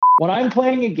when I'm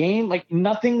playing a game, like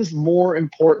nothing's more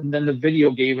important than the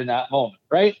video game in that moment,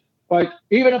 right? Like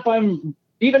even if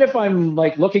I'm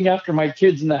like looking after my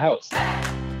kids in the house.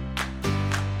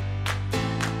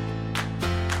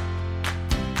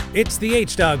 It's the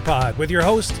H-Dog Pod with your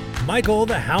host, Michael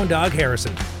the Hound Dog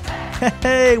Harrison.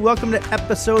 Hey, welcome to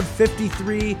episode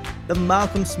 53, the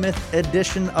Malcolm Smith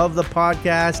edition of the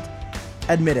podcast.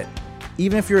 Admit it,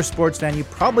 even if you're a sports fan, you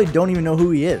probably don't even know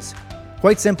who he is.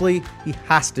 Quite simply, he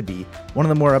has to be one of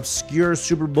the more obscure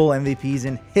Super Bowl MVPs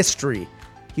in history.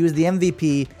 He was the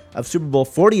MVP of Super Bowl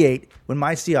 48 when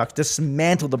my Seahawks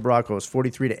dismantled the Broncos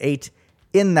 43-8.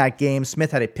 In that game,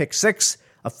 Smith had a pick six,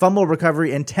 a fumble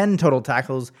recovery, and 10 total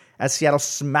tackles as Seattle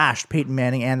smashed Peyton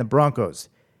Manning and the Broncos.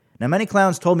 Now, many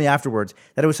clowns told me afterwards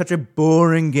that it was such a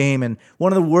boring game and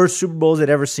one of the worst Super Bowls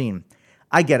they'd ever seen.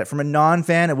 I get it. From a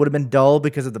non-fan, it would have been dull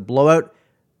because of the blowout,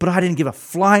 but I didn't give a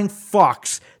flying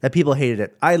fox that people hated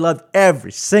it. I loved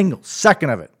every single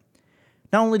second of it.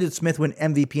 Not only did Smith win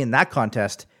MVP in that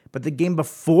contest, but the game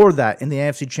before that in the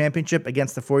AFC Championship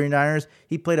against the 49ers,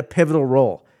 he played a pivotal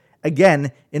role,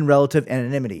 again in relative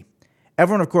anonymity.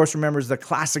 Everyone, of course, remembers the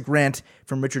classic rant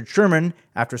from Richard Sherman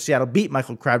after Seattle beat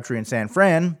Michael Crabtree in San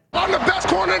Fran. I'm the best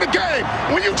corner in the game.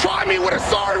 When you try me with a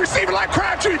sorry receiver like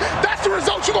Crabtree, that's the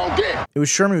result you're going to get. It was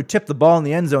Sherman who tipped the ball in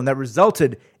the end zone that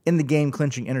resulted in the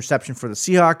game-clinching interception for the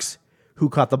Seahawks. Who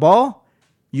caught the ball?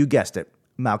 You guessed it,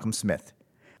 Malcolm Smith.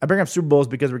 I bring up Super Bowls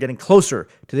because we're getting closer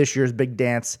to this year's big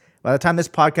dance. By the time this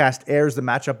podcast airs, the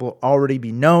matchup will already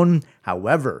be known.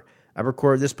 However, I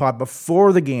recorded this pod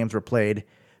before the games were played,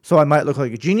 so I might look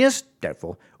like a genius,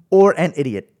 doubtful, or an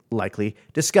idiot, likely,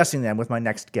 discussing them with my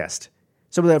next guest.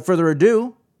 So without further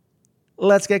ado,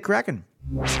 let's get cracking.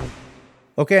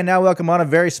 Okay, now welcome on a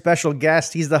very special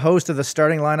guest. He's the host of the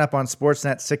starting lineup on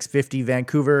Sportsnet 650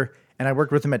 Vancouver, and I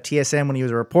worked with him at TSN when he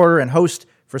was a reporter and host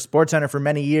for SportsCenter for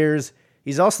many years.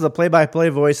 He's also the play-by-play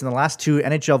voice in the last two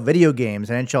NHL video games,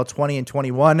 NHL 20 and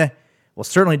 21. We'll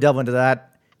certainly delve into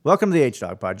that. Welcome to the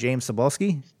H-Dog Pod, James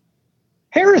Cybulski.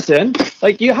 Harrison,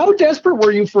 how desperate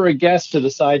were you for a guest to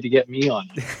decide to get me on?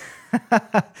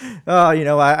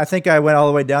 Oh, I think I went all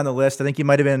the way down the list. I think you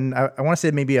might have been, I want to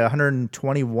say maybe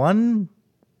 121,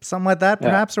 something like that,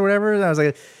 perhaps, or whatever. And I was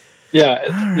like,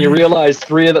 yeah, you realize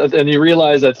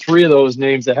that three of those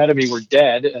names ahead of me were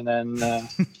dead, and then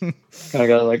kind of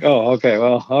got like, oh, okay,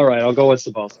 well, all right, I'll go with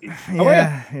Cybulski.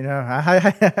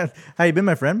 Yeah, how you been,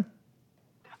 my friend?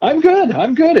 I'm good.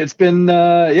 It's been,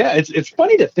 it's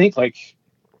funny to think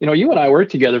you and I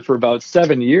worked together for about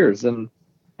 7 years, and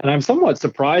I'm somewhat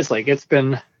surprised. Like it's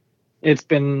been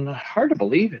hard to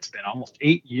believe. It's been almost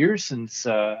 8 years since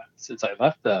I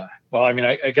left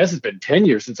I guess it's been 10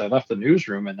 years since I left the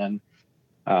newsroom, and then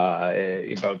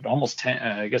about almost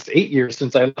 8 years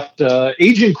since I left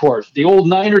Agent Court, the old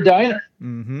Niner Diner.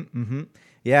 Mm-hmm. Mm-hmm.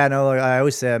 Yeah, no, I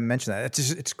always mention that.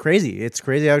 It's crazy. It's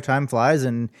crazy how time flies.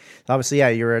 And obviously, yeah,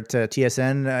 you were at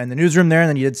TSN in the newsroom there, and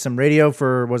then you did some radio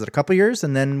for, was it a couple of years,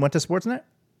 and then went to Sportsnet?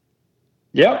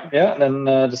 Yeah. And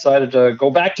then decided to go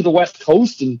back to the West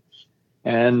Coast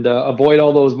and avoid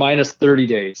all those minus 30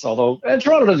 days. Although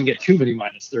Toronto doesn't get too many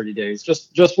minus 30 days.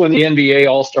 Just when the NBA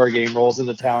All-Star Game rolls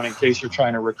into town, in case you're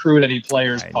trying to recruit any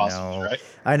players possibly, right?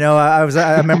 I know.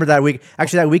 I remember that week.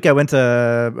 Actually, that week I went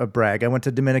to brag. I went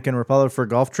to Dominican Republic for a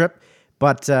golf trip.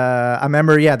 But I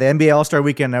remember, the NBA All-Star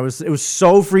Weekend. It was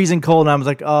so freezing cold, and I was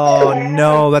like, oh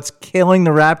no, that's killing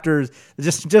the Raptors.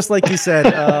 Just like you said.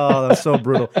 Oh, that's so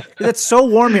brutal. It's so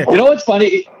warm here. You know what's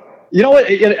funny?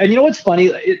 What's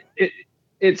funny?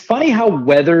 It's funny how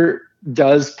weather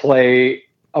does play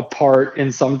a part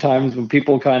in sometimes when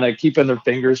people kind of keeping their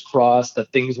fingers crossed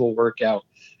that things will work out.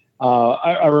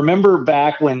 I remember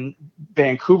back when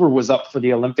Vancouver was up for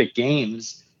the Olympic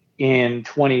Games for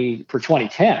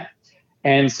 2010.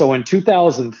 And so in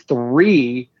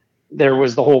 2003, there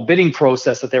was the whole bidding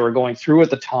process that they were going through at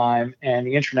the time. And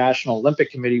the International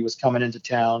Olympic Committee was coming into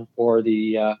town for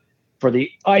the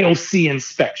IOC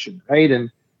inspection, right?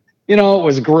 And it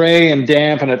was gray and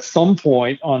damp. And at some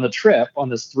point on the trip, on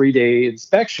this 3-day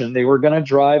inspection, they were going to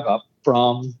drive up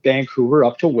from Vancouver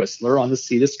up to Whistler on the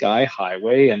Sea to Sky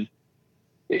Highway. And,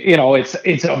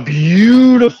 it's a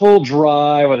beautiful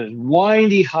drive on a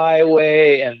windy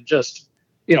highway and just,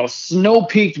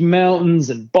 snow-peaked mountains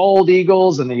and bald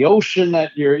eagles and the ocean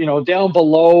that you're, down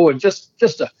below, and just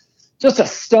a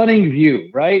stunning view,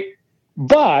 right?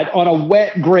 But on a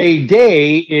wet, gray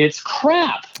day, it's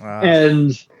crap.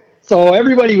 And so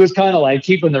everybody was kind of like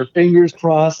keeping their fingers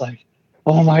crossed, like,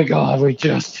 oh my God,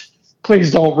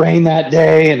 please don't rain that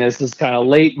day. And this is kind of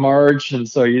late March. And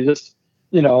so you just,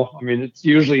 it's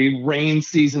usually rain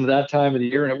season at that time of the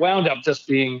year. And it wound up just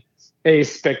being a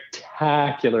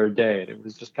spectacular day. And it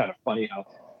was just kind of funny how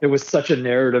it was such a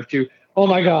narrative to, oh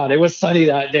my God, it was sunny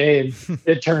that day. And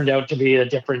it turned out to be a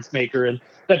difference maker and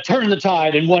that turned the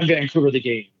tide and won Vancouver the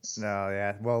games. No,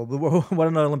 yeah. Well, what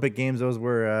an Olympic Games those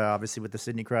were, obviously with the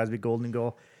Sidney Crosby golden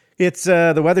goal. It's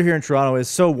the weather here in Toronto is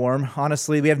so warm.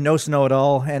 Honestly, we have no snow at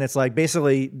all, and it's like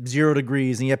basically 0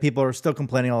 degrees, and yet people are still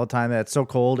complaining all the time that it's so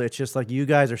cold. It's just like, you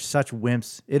guys are such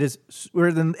wimps. We're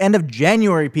at the end of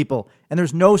January, people, and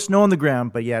there's no snow on the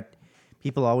ground, but yet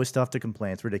people always still have to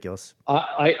complain. It's ridiculous.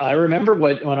 I remember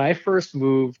when I first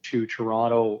moved to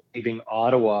Toronto, leaving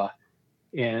Ottawa,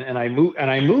 and I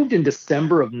moved in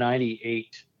December of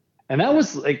 '98, and that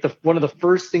was like one of the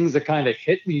first things that kind of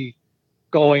hit me.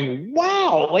 Going,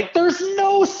 wow, like there's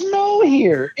no snow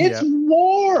here. It's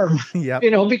warm. Yep.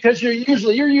 Because you're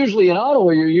usually in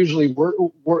Ottawa. You're usually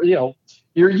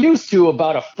you're used to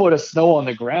about a foot of snow on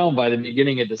the ground by the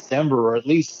beginning of December, or at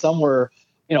least somewhere.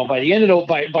 By the end of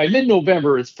by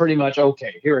mid-November, it's pretty much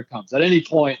okay. Here it comes. At any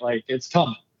point, like it's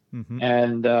coming,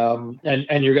 and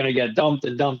you're going to get dumped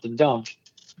and dumped and dumped.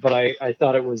 But I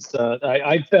thought it was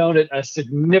I found it a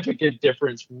significant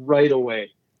difference right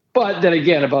away. But then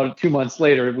again, about 2 months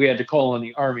later, we had to call in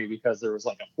the Army because there was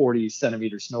like a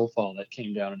 40-centimeter snowfall that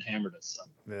came down and hammered us.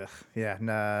 So.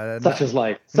 Such is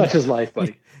life. Such is life,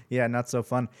 buddy. Yeah, not so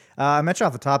fun. I mentioned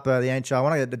off the top of the NHL. I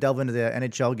want to delve into the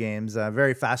NHL games.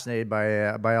 Very fascinated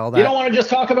by all that. You don't want to just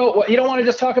talk about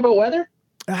weather?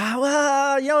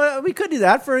 Well, we could do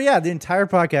that for the entire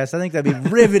podcast. I think that'd be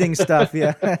riveting stuff.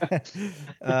 Yeah,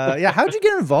 How'd you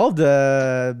get involved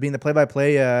being the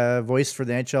play-by-play voice for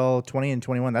the NHL 20 and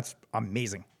 21? That's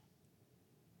amazing.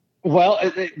 Well,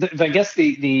 I guess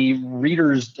the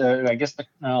readers, we'll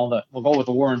go with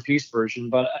the War and Peace version.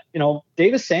 But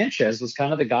Davis Sanchez was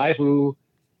kind of the guy who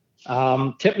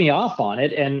tipped me off on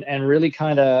it, and really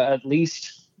kind of at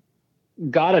least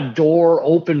got a door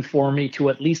open for me to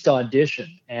at least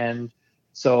audition. And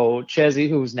so Chezzy,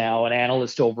 who's now an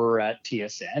analyst over at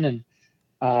TSN,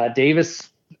 and Davis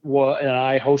and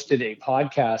I hosted a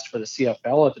podcast for the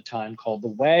CFL at the time called The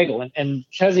Waggle. And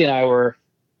Chezzy and I were,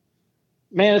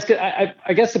 man, it's good.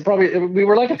 I guess we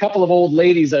were like a couple of old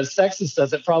ladies, as sexist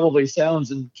as it probably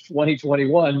sounds in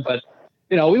 2021, but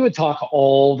we would talk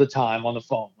all the time on the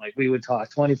phone. Like we would talk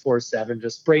 24/7,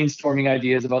 just brainstorming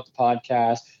ideas about the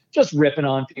podcast, just ripping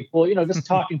on people, just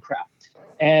talking crap.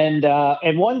 And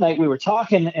one night we were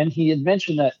talking, and he had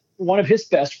mentioned that one of his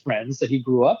best friends that he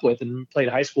grew up with and played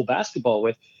high school basketball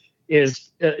with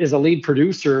is a lead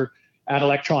producer at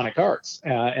Electronic Arts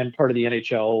and part of the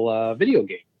NHL video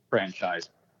game franchise.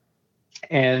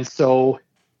 And so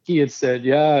he had said,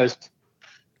 I was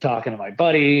talking to my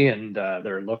buddy, and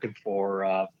they're looking for,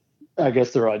 I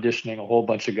guess they're auditioning a whole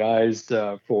bunch of guys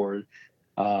for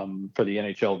the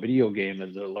NHL video game,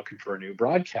 that they're looking for a new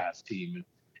broadcast team.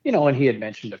 And he had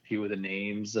mentioned a few of the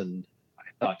names, and I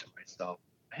thought to myself,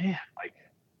 man, like,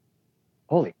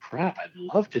 holy crap, I'd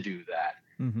love to do that.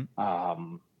 And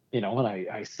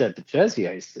I said to Chezzy,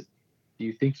 I said, do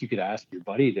you think you could ask your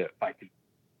buddy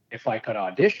if I could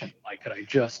audition? Like, could I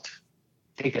just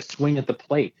take a swing at the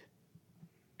plate?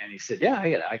 And he said, yeah,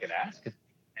 I could ask.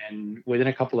 And within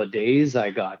a couple of days, I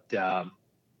got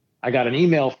an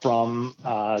email from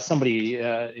somebody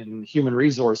in human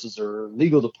resources or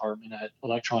legal department at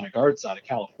Electronic Arts out of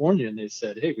California, and they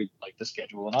said, hey, we'd like to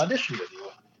schedule an audition with you.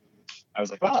 I was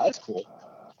like, wow, that's cool.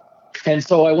 And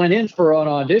so I went in for an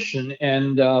audition,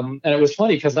 and it was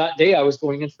funny because that day I was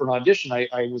going in for an audition.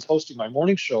 I was hosting my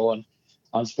morning show on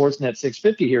Sportsnet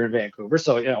 650 here in Vancouver,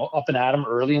 so up and at 'em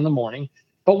early in the morning.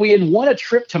 But we had won a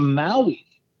trip to Maui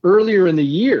earlier in the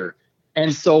year.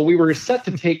 And so we were set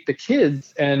to take the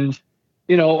kids. And,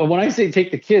 when I say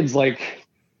take the kids, like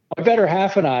my better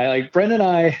half and I, like Brendan and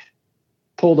I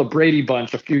pulled a Brady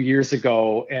Bunch a few years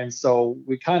ago. And so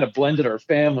we kind of blended our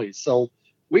families. So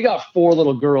we got 4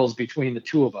 little girls between the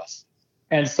 2 of us.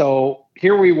 And so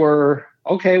here we were,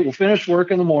 okay, we'll finish work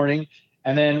in the morning.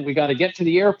 And then we got to get to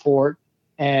the airport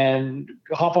and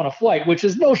hop on a flight, which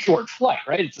is no short flight,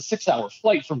 right? It's a 6-hour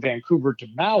flight from Vancouver to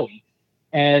Maui.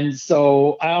 And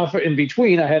so in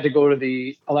between, I had to go to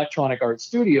the Electronic Arts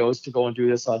studios to go and do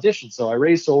this audition. So I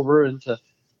raced over into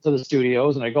the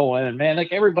studios, and I go in, and man,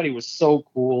 like everybody was so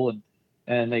cool.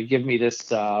 And they give me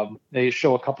this, they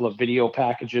show a couple of video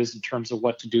packages in terms of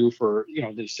what to do for,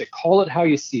 they say, call it how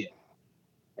you see it.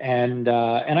 And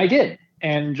I did,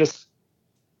 and just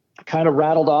kind of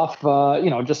rattled off,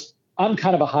 I'm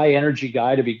kind of a high energy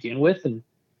guy to begin with, and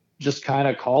just kind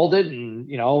of called it, and,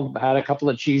 had a couple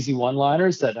of cheesy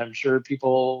one-liners that I'm sure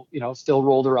people, still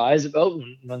roll their eyes about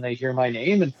when they hear my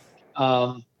name. And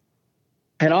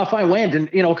And off I went,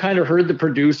 and kind of heard the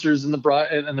producers and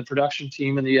the production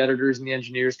team and the editors and the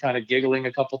engineers kind of giggling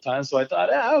a couple times. So I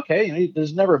thought, okay,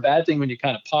 there's never a bad thing when you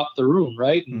kind of pop the room,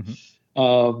 right? And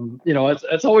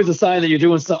it's always a sign that you're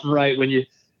doing something right when if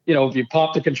you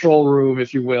pop the control room,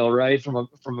 if you will, right, from a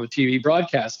TV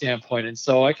broadcast standpoint. And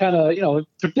so I kind of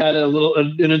took that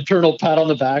an internal pat on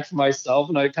the back for myself,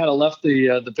 and I kind of left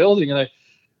the building, and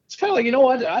it's kind of like,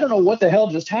 what? I don't know what the hell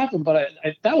just happened, but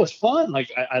that was fun.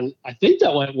 Like, I think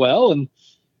that went well. And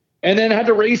then I had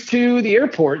to race to the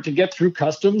airport to get through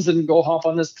customs and go hop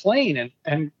on this plane,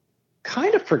 and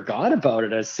kind of forgot about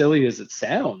it, as silly as it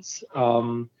sounds.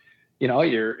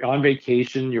 You're on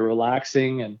vacation, you're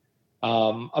relaxing, and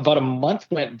about a month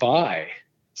went by.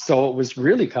 So it was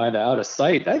really kind of out of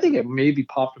sight. I think it maybe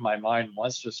popped in my mind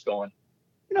once, just going,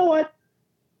 you know what?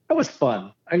 That was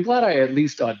fun. I'm glad I at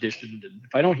least auditioned, and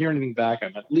if I don't hear anything back,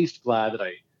 I'm at least glad that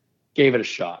I gave it a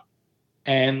shot.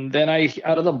 And then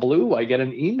out of the blue, I get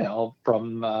an email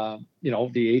from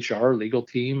the HR legal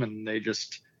team, and they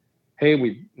just, hey,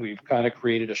 we've kind of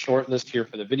created a short list here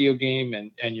for the video game,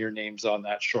 and your name's on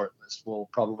that short list. We'll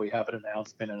probably have an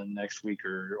announcement in the next week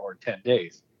or 10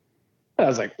 days. And I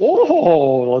was like,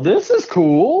 whoa, well, this is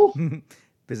cool.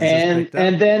 Business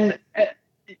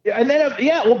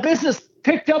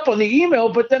picked up on the email,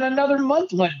 but then another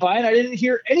month went by and I didn't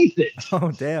hear anything. Oh,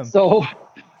 damn. So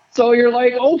you're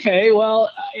like, okay,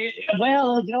 well, it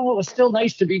was still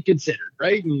nice to be considered,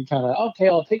 right? And you kind of, okay,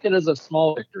 I'll take it as a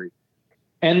small victory.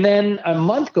 And then a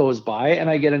month goes by and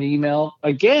I get an email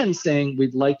again saying,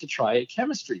 we'd like to try a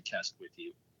chemistry test with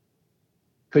you.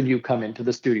 Could you come into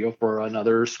the studio for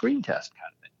another screen test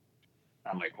kind of thing?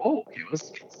 I'm like, oh, okay,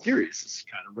 let's get serious. This is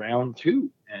kind of round 2.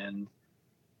 And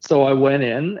so I went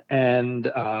in, and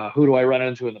who do I run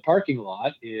into in the parking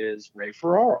lot is Ray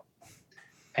Ferraro.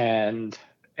 And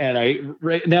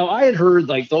now I had heard,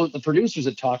 like, the producers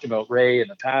had talked about Ray in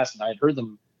the past, and I had heard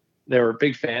them. They were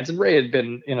big fans, and Ray had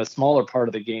been in a smaller part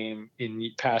of the game in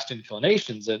past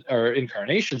incarnations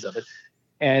of it.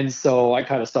 And so I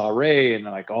kind of saw Ray, and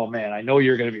I'm like, oh man, I know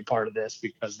you're going to be part of this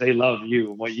because they love you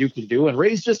and what you can do. And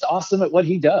Ray's just awesome at what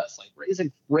he does. Like, Ray's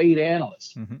a great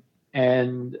analyst. Mm-hmm.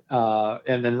 And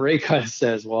then Ray kind of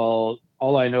says, well,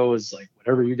 all I know is, like,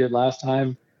 whatever you did last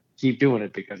time, keep doing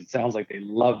it because it sounds like they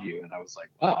love you. And I was like,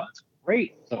 wow, that's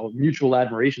great. So Mutual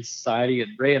Admiration Society,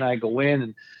 and Ray and I go in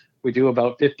and we do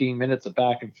about 15 minutes of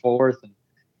back and forth.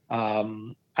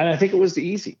 And I think it was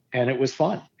easy and it was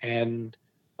fun. And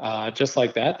just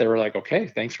like that, they were like, okay,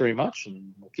 thanks very much.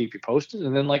 And we'll keep you posted.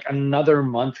 And then, like, another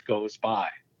month goes by.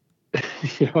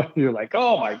 You're like,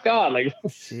 oh my God, like,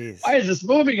 jeez, why is this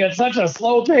moving at such a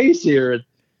slow pace here?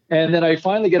 And then I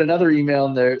finally get another email,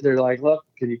 and they're like, look,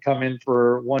 can you come in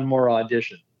for one more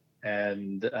audition?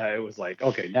 And it was like,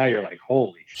 okay, now you're like,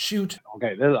 holy shoot,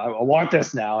 okay, I want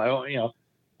this now,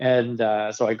 And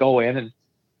so I go in, and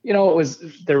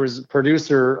there was a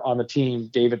producer on the team,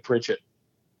 David Pritchett,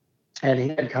 and he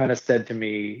had kind of said to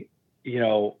me,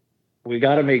 we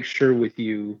got to make sure with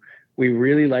you, we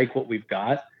really like what we've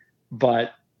got.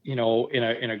 But, in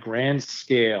a grand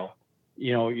scale,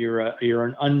 you're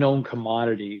an unknown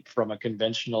commodity from a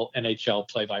conventional NHL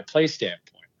play-by-play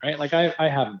standpoint, right? Like, I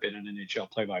haven't been an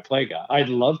NHL play-by-play guy. I'd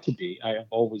love to be. I have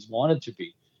always wanted to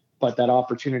be. But that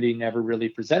opportunity never really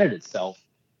presented itself.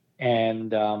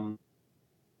 And, as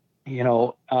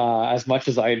much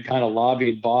as I had kind of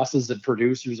lobbied bosses and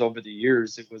producers over the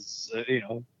years, it was,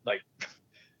 like,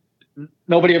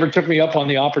 nobody ever took me up on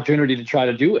the opportunity to try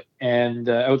to do it. And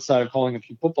outside of calling a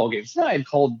few football games, I had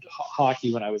called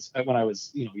hockey when I was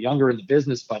younger in the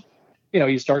business, but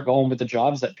you start going with the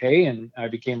jobs that pay, and I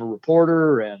became a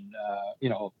reporter and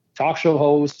talk show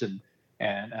host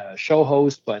and show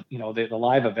host. But the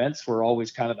live events were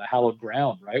always kind of the hallowed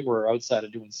ground, right? We're outside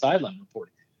of doing sideline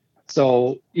reporting.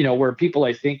 So where people,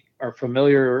 I think, are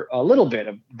familiar a little bit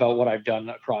about what I've done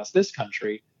across this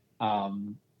country.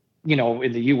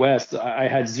 In the U.S., I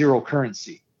had zero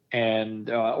currency,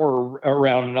 and or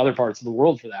around in other parts of the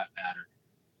world for that matter.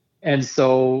 And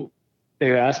so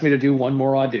they asked me to do one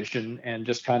more audition, and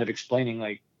just kind of explaining,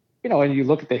 like, and you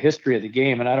look at the history of the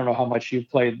game, and I don't know how much you've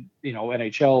played,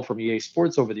 NHL from EA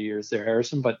Sports over the years there,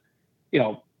 Harrison, but,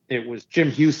 it was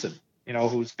Jim Hewson,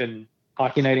 who's been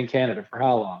Hockey Night in Canada for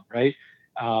how long, right?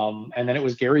 And then it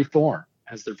was Gary Thorne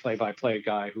as their play-by-play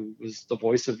guy, who was the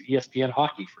voice of ESPN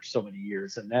hockey for so many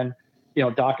years. And then,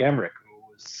 Doc Emmerich,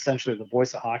 who was essentially the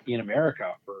voice of hockey in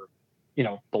America for,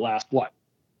 the last,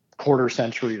 quarter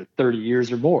century to 30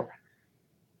 years or more.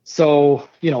 So,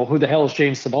 who the hell is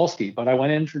James Cybulski? But I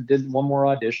went in did one more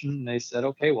audition, and they said,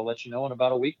 okay, we'll let you know in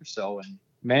about a week or so. And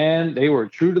man, they were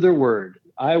true to their word.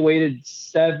 I waited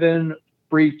 7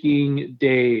 freaking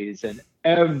days, and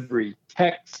every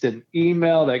text and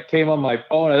email that came on my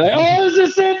phone, I was like, oh, is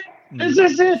this it? Is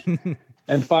this it?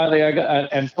 And finally,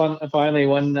 finally,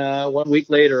 1 week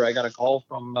later, I got a call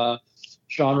from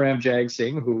Sean Ramjag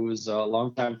Singh, who was a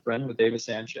longtime friend with David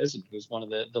Sanchez, and who's one of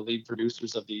the lead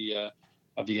producers of the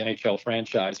NHL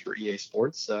franchise for EA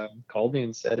Sports. Called me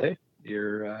and said, "Hey,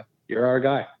 you're our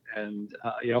guy." And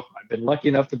I've been lucky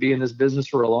enough to be in this business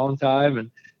for a long time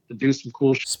and to do some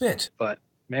cool Spit. But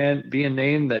man, being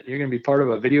named that you're going to be part of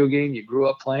a video game you grew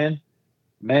up playing,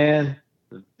 man,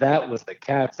 that was the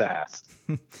cat's ass.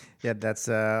 Yeah, that's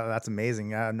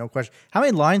amazing. No question. How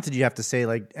many lines did you have to say?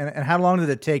 Like, and how long did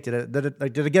it take? Did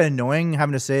it get annoying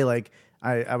having to say, like,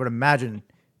 I would imagine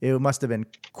it must have been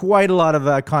quite a lot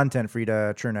of content for you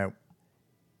to churn out.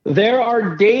 There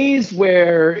are days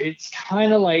where it's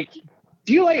kind of like,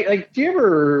 do you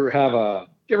ever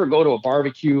go to a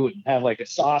barbecue and have like a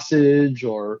sausage,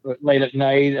 or late at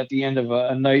night at the end of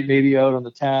a night, maybe out on the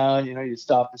town, you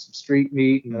stop for some street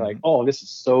meat and you're like, oh, this is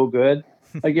so good.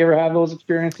 Like, you ever have those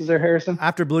experiences there, Harrison?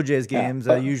 After Blue Jays games,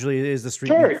 usually is the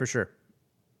street meat for sure.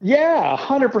 Yeah,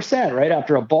 100%. Right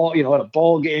after a ball, at a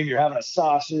ball game, you're having a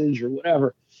sausage or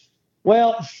whatever.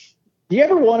 Well, do you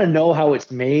ever want to know how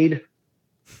it's made?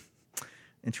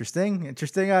 Interesting.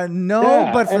 No,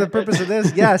 yeah, but for the purpose of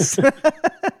this, yes.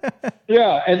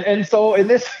 Yeah, and so in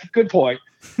this, good point.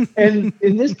 And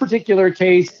in this particular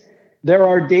case, there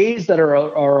are days that are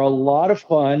a lot of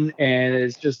fun, and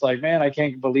it's just like, man, I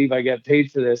can't believe I get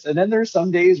paid for this. And then there's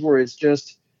some days where it's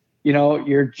just,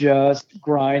 you're just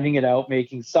grinding it out,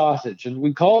 making sausage. And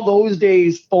we call those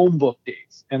days phone book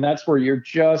days. And that's where you're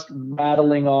just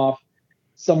rattling off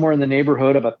somewhere in the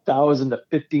neighborhood of 1,000 to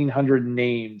 1,500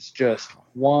 names, just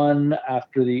one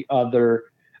after the other,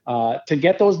 to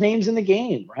get those names in the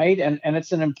game, right? And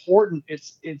it's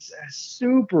it's a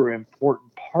super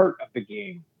important part of the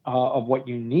game, of what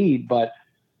you need. But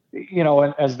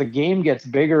and as the game gets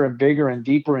bigger and bigger and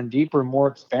deeper and deeper and more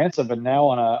expansive, and now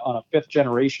on a 5th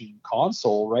generation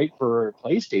console, right, for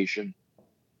PlayStation,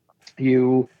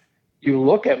 you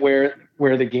look at where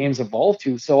the game's evolved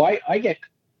to. So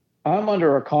I'm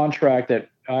under a contract that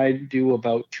I do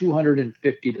about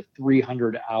 250 to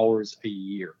 300 hours a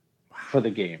year for the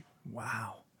game.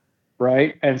 Wow.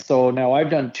 Right. And so now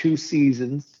I've done 2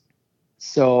 seasons.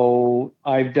 So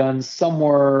I've done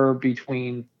somewhere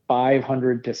between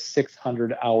 500 to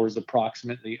 600 hours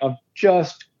approximately of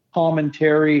just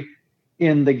commentary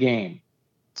in the game.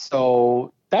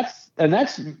 So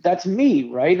that's me,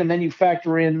 right? And then you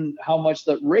factor in how much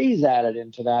that Ray's added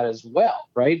into that as well,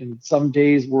 right? And some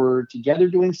days we're together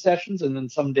doing sessions, and then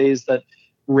some days that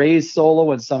Ray's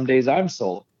solo, and some days I'm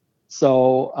solo.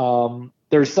 So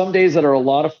there's some days that are a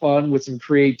lot of fun with some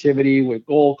creativity, with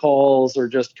goal calls, or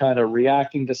just kind of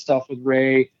reacting to stuff with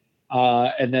Ray.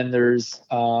 And then there's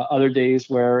other days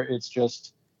where it's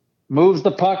just moves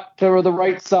the puck to the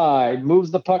right side,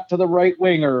 moves the puck to the right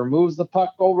winger, moves the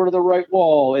puck over to the right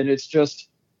wall. And it's just,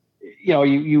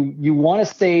 you want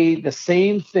to say the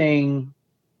same thing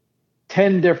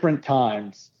 10 different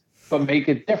times, but make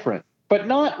it different, but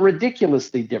not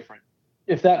ridiculously different,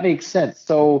 if that makes sense.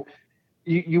 So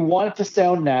you want it to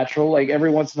sound natural. Like, every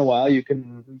once in a while you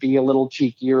can be a little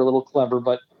cheeky or a little clever,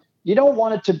 but you don't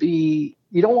want it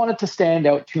to stand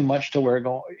out too much to where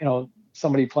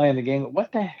somebody playing the game,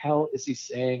 what the hell is he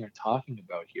saying or talking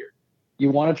about here? You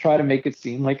want to try to make it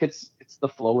seem like it's the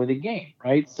flow of the game,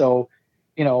 right? So,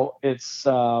 it's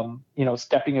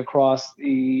stepping across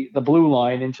the blue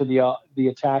line into the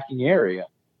attacking area.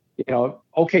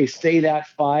 Okay, say that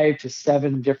 5 to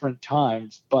 7 different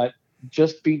times, but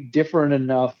just be different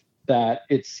enough that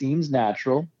it seems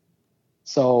natural.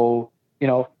 So,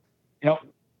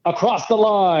 across the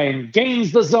line,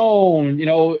 gains the zone,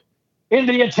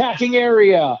 into the attacking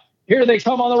area. Here they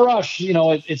come on the rush.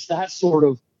 It's that sort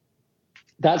of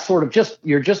just,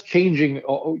 you're just changing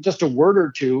just a word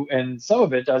or two, and some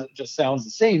of it just sounds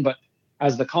the same. But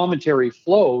as the commentary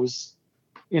flows,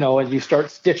 and you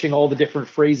start stitching all the different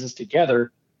phrases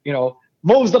together,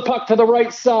 moves the puck to the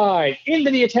right side,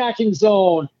 into the attacking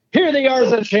zone. Here they are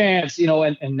as a chance,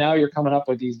 and now you're coming up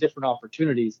with these different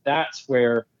opportunities. That's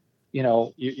where,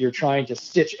 you're trying to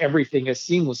stitch everything as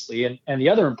seamlessly. And the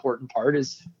other important part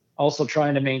is also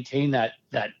trying to maintain that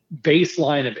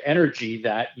baseline of energy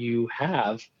that you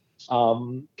have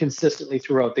consistently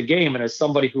throughout the game. And as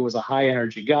somebody who was a high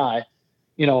energy guy,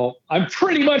 I'm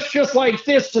pretty much just like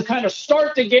this to kind of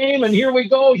start the game. And here we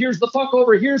go. Here's the puck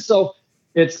over here. So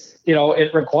it's,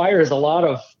 it requires a lot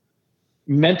of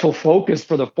mental focus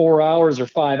for the 4 hours or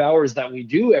 5 hours that we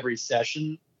do every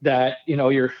session, that,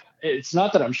 it's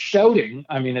not that I'm shouting.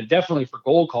 I mean, definitely for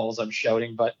goal calls, I'm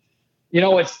shouting, but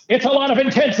it's a lot of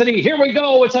intensity. Here we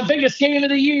go. It's the biggest game of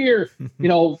the year,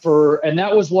 and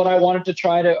that was what I wanted to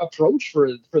try to approach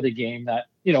for the game. That,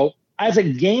 as a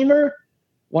gamer,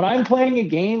 when I'm playing a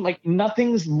game, like,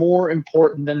 nothing's more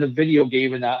important than the video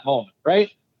game in that moment,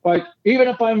 right? Like, even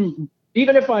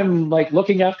if I'm like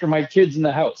looking after my kids in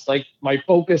the house, like, my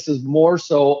focus is more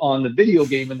so on the video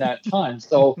game in that time.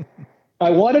 So I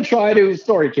want to try to,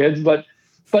 sorry kids, but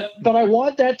I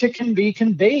want that to be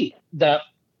conveyed, that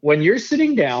when you're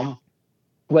sitting down,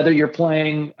 whether you're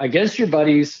playing against your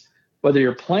buddies, whether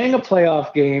you're playing a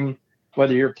playoff game,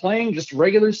 whether you're playing just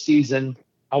regular season,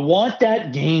 I want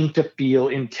that game to feel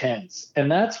intense.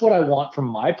 And that's what I want from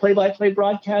my play-by-play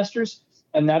broadcasters.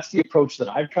 And that's the approach that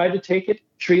I've tried to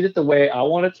treat it the way I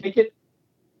want to take it.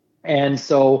 And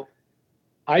so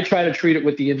I try to treat it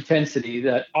with the intensity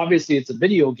that, obviously, it's a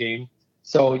video game,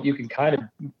 so you can kind of,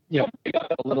 pick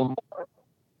up a little more.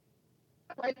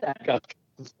 I like that gut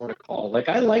sort of call. Like,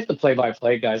 I like the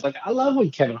play-by-play guys. Like, I love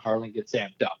when Kevin Harlan gets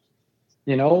amped up.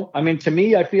 To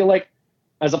me, I feel like,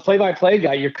 as a play-by-play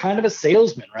guy, you're kind of a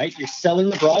salesman, right? You're selling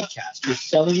the broadcast, you're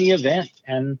selling the event.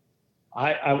 And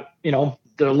I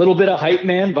they're a little bit of hype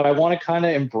man, but I want to kind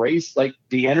of embrace, like,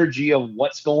 the energy of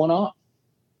what's going on.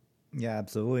 Yeah,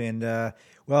 absolutely. And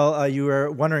you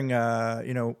were wondering,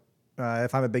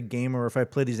 if I'm a big gamer or if I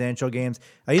play these NHL games.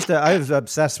 I was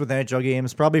obsessed with NHL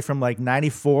games probably from like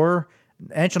 94.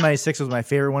 NHL 96 was my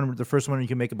favorite one, the first one you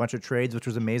can make a bunch of trades, which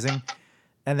was amazing.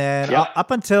 And then up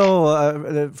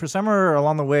until for somewhere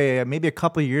along the way, maybe a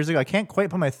couple of years ago, I can't quite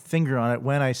put my finger on it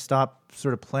when I stopped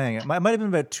sort of playing it. It might have been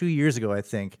about 2 years ago, I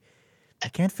think. I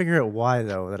can't figure out why,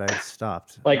 though, that I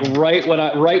stopped. Like right when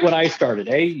I started,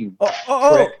 hey? Geez.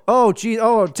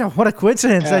 What a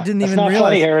coincidence. Yeah, I didn't even realize. That's not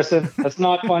funny, Harrison. That's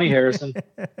not funny, Harrison.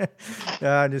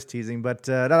 I'm just teasing. But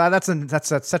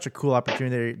that's such a cool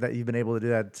opportunity that you've been able to do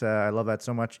that. I love that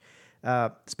so much.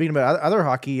 Speaking about other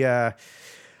hockey,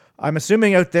 I'm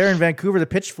assuming out there in Vancouver, the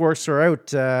Pitchforks are out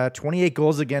 28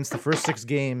 goals against the first 6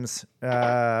 games.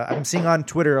 I'm seeing on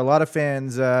Twitter a lot of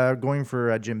fans going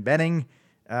for Jim Benning.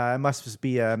 It must just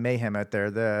be mayhem out there.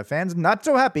 The fans not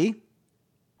so happy.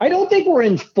 I don't think we're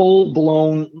in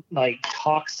full-blown, like,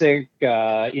 toxic,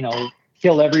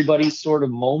 kill everybody sort of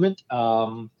moment.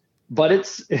 But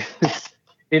it's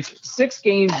 6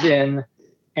 games in,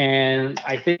 and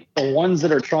I think the ones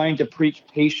that are trying to preach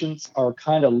patience are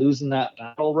kind of losing that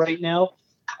battle right now.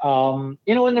 And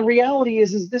the reality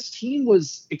is this team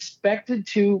was expected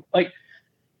to, like,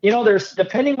 there's,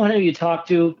 depending on who you talk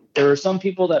to, there are some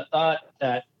people that thought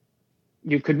that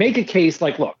you could make a case,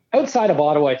 like, look, outside of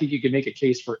Ottawa, I think you could make a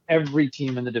case for every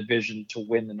team in the division to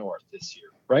win the North this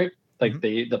year, right? Like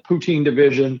the Poutine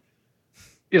division,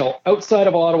 outside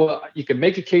of Ottawa, you can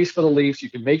make a case for the Leafs,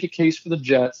 you can make a case for the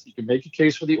Jets, you can make a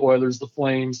case for the Oilers, the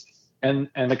Flames, and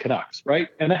the Canucks, right?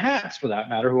 And the Habs, for that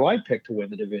matter, who I picked to win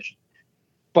the division.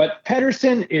 But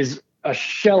Pettersson is a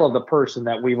shell of the person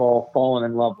that we've all fallen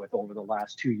in love with over the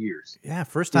last 2 years. Yeah,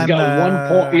 first time. He's got 1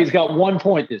 point. He's got 1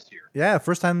 point this year. Yeah,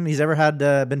 first time he's ever had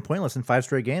been pointless in 5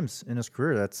 straight games in his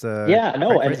career. That's and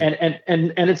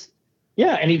it's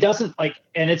and he doesn't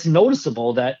and it's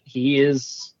noticeable that he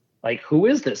is like, who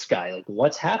is this guy? Like,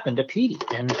 what's happened to Petey?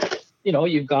 And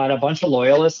you've got a bunch of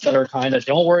loyalists that are kind of,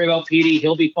 don't worry about Petey,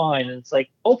 he'll be fine. And it's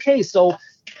like, okay, so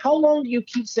how long do you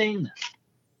keep saying that?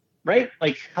 Right?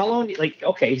 Like, how long? Like,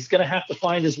 okay, he's going to have to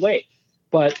find his way.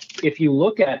 But if you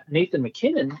look at Nathan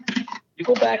MacKinnon, you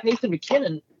go back, Nathan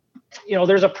MacKinnon,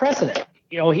 there's a precedent.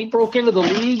 He broke into the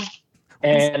league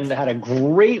and had a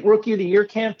great Rookie of the Year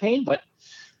campaign, but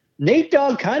Nate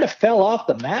Dogg kind of fell off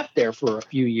the map there for a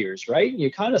few years, right?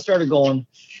 You kind of started going,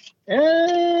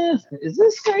 is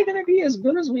this guy going to be as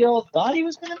good as we all thought he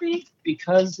was going to be?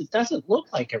 Because it doesn't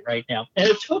look like it right now. And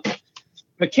it took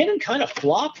MacKinnon kind of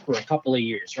flopped for a couple of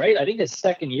years, right? I think his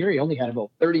second year, he only had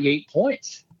about 38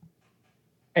 points.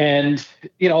 And,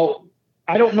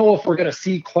 I don't know if we're going to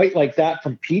see quite like that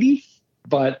from Petey,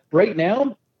 but right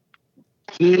now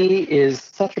he is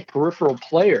such a peripheral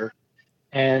player,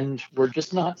 and we're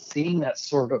just not seeing that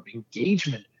sort of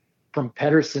engagement from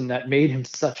Pettersson that made him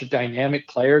such a dynamic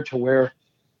player, to where,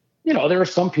 there are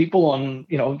some people on,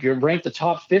 you're ranked the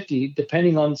top 50,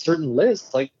 depending on certain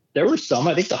lists. Like, there were some,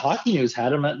 I think the Hockey News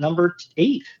had him at number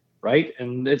 8, right?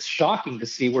 And it's shocking to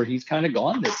see where he's kind of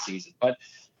gone this season. But,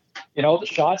 the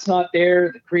shot's not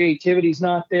there, the creativity's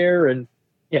not there, and,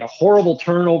 horrible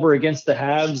turnover against the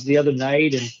Habs the other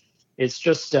night. And it's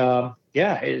just,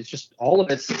 it's just all of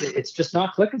it's just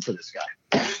not clicking for this guy.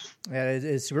 Yeah,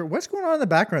 it's what's going on in the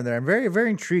background there? I'm very, very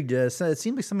intrigued. It seems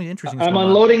like something interesting. I'm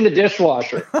unloading the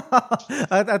dishwasher.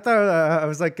 I thought I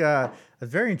was like I was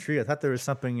very intrigued. I thought there was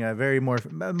something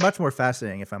much more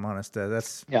fascinating. If I'm honest,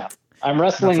 yeah. I'm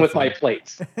wrestling with my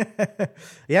plates.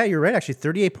 Yeah, you're right. Actually,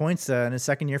 38 points in his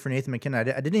second year for Nathan MacKinnon.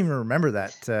 I didn't even remember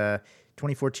that.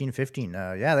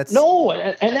 2014-15. Yeah, that's no,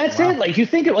 and that's it. Like you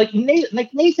think of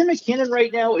Nathan MacKinnon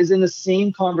right now is in the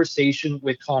same conversation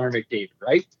with Connor McDavid,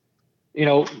 right? You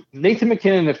know, Nathan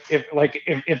MacKinnon.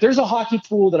 If there's a hockey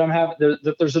pool that I'm having,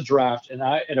 that there's a draft, and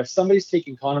if somebody's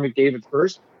taking Connor McDavid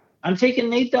first, I'm taking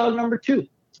Nate Dogg number 2.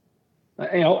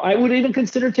 You know, I would even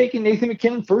consider taking Nathan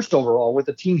MacKinnon first overall with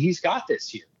the team he's got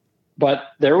this year. But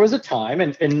there was a time,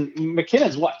 and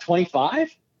McKinnon's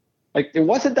 25. Like it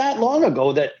wasn't that long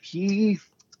ago that he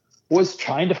was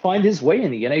trying to find his way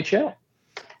in the NHL.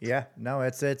 Yeah, no,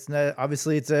 it's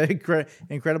obviously it's a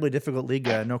incredibly difficult league,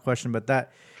 no question about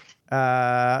that.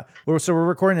 So we're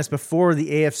recording this before the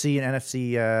AFC and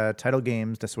NFC title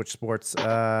games to switch sports.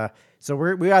 So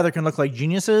we either can look like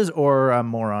geniuses or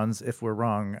morons if we're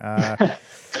wrong.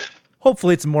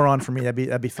 Hopefully it's a moron for me.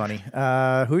 That'd be funny. Who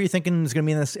are you thinking is going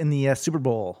to be in the Super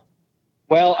Bowl?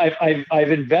 Well,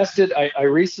 I've invested. I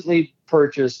recently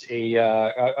purchased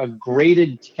a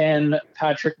graded 10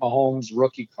 Patrick Mahomes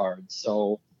rookie card.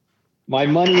 So my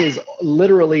money is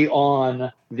literally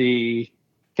on the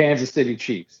Kansas City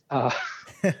Chiefs.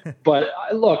 But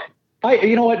look,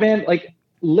 you know what, man? Like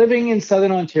living in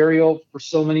Southern Ontario for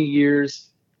so many years,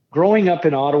 growing up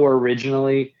in Ottawa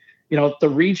originally, you know, the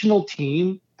regional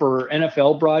team for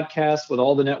NFL broadcasts with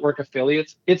all the network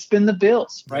affiliates, it's been the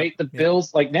Bills, right? The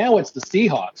Bills, like now it's the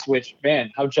Seahawks, which,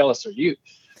 man, how jealous are you?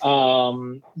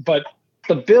 But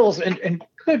the Bills, and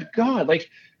good God, like,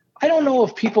 I don't know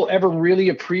if people ever really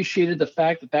appreciated the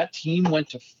fact that team went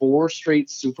to 4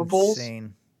 straight Super Bowls.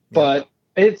 Insane. But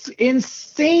it's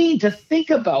insane to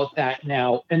think about that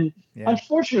now. And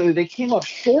unfortunately, they came up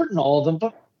short in all of them.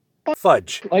 But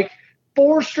fudge. Like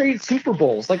 4 straight Super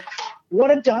Bowls. Like,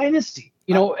 what a dynasty.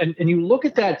 You know, and you look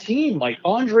at that team like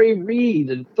Andre Reed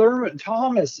and Thurman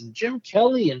Thomas and Jim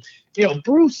Kelly and, you know,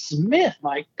 Bruce Smith.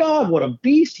 My God, what a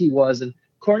beast he was. And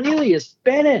Cornelius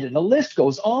Bennett, and the list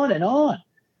goes on and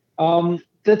on.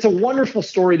 That's a wonderful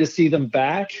story to see them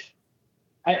back.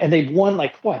 And they've won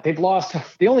they've lost.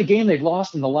 The only game they've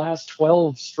lost in the last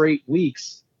 12 straight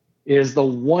weeks is the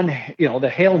one, you know, the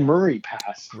Hail Murray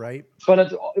pass. Right.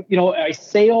 But, you know, I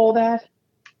say all that,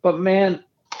 but man,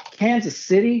 Kansas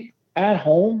City at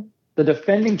home, the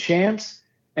defending champs,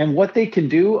 and what they can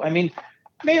do. I mean,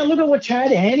 man, look at what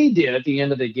Chad Henne did at the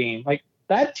end of the game. Like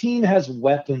that team has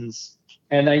weapons,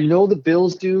 and I know the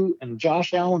Bills do, and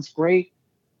Josh Allen's great,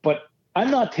 but I'm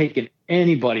not taking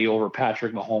anybody over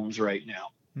Patrick Mahomes right now.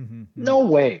 Mm-hmm. No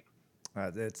way.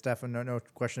 It's definitely no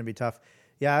question to be tough.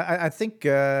 Yeah, I think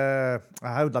I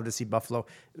would love to see Buffalo.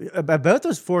 About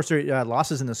those 4 straight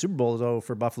losses in the Super Bowl, though,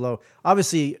 for Buffalo,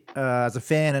 obviously, as a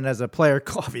fan and as a player,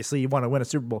 obviously you want to win a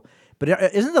Super Bowl. But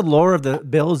isn't the lore of the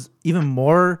Bills even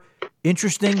more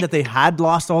interesting that they had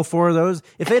lost all 4 of those?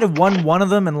 If they'd have won one of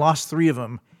them and lost 3 of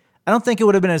them, I don't think it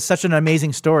would have been such an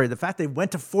amazing story. The fact they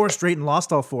went to 4 straight and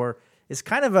lost all 4 is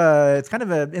kind of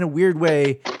a in a weird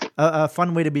way, a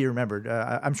fun way to be remembered.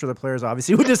 I'm sure the players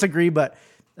obviously would disagree, but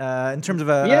in terms of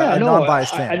a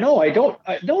non-biased fan. I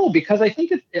know because I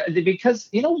think because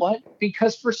you know what?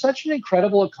 Because for such an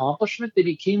incredible accomplishment, they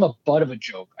became a butt of a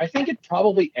joke. I think it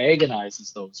probably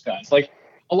agonizes those guys. Like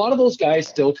a lot of those guys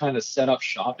still kind of set up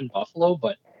shop in Buffalo,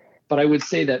 but I would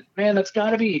say that, man, that's got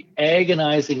to be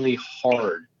agonizingly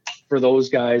hard for those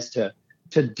guys to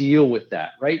deal with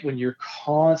that, right? When you're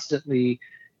constantly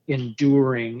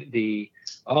enduring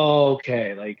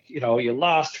like, you know, you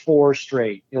lost 4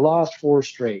 straight, you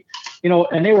know,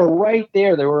 and they were right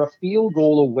there. They were a field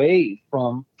goal away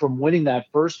from winning that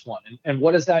first one. And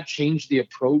what does that change the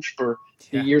approach for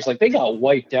the years? Like they got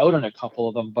wiped out on a couple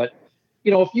of them, but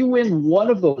you know, if you win one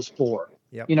of those 4,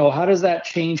 you know, how does that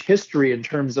change history in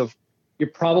terms of, you're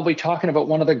probably talking about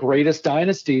one of the greatest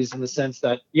dynasties in the sense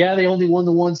that, they only won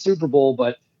the 1 Super Bowl,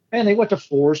 but man, they went to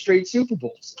 4 straight Super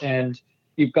Bowls, and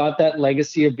you've got that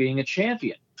legacy of being a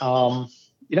champion. You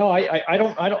know, I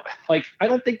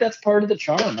don't think that's part of the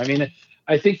charm. I mean,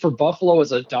 I think for Buffalo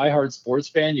as a diehard sports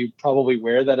fan, you probably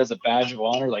wear that as a badge of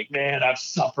honor. Like, man, I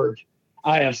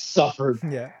have suffered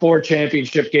 4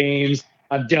 championship games.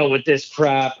 I've dealt with this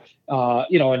crap.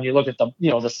 You know, and you look at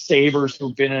the Sabres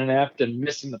who've been inept and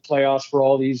missing the playoffs for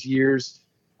all these years.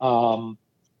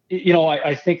 You know,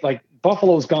 I think like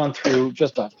Buffalo's gone through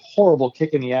just a horrible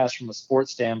kick in the ass from a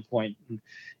sports standpoint. And,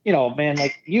 you know, man,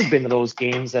 like you've been to those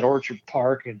games at Orchard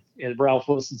Park and at Ralph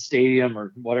Wilson Stadium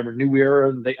or whatever, New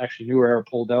Era. New Era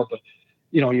pulled out, but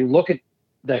you know, you look at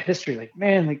the history, like,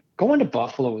 man, like going to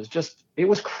Buffalo it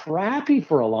was crappy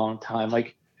for a long time.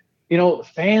 Like, you know,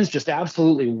 fans just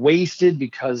absolutely wasted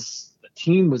because the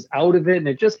team was out of it, and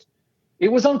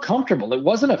it was uncomfortable. It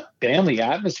wasn't a family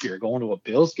atmosphere going to a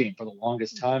Bills game for the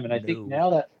longest time, and I think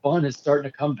now that fun is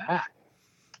starting to come back.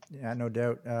 Yeah, no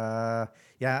doubt.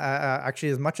 Actually,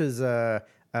 as much as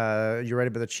you're right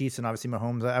about the Chiefs and obviously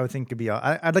Mahomes, I would think could be.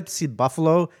 I'd like to see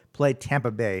Buffalo play Tampa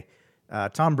Bay.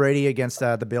 Tom Brady against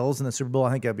the Bills in the Super Bowl.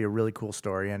 I think that'd be a really cool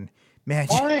story. And man,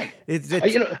 no,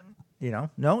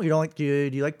 you don't like. Do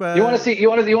you like? You want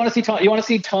to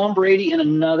see Tom Brady in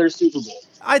another Super Bowl?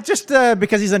 I just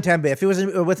because he's on Tampa Bay. If it was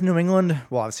with New England,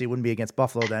 well, obviously it wouldn't be against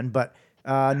Buffalo then. But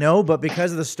no, but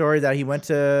because of the story that he went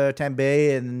to Tampa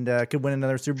Bay and could win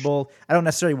another Super Bowl, I don't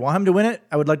necessarily want him to win it.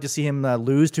 I would like to see him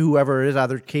lose to whoever it is,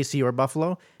 either KC or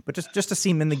Buffalo. But just to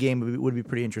see him in the game would be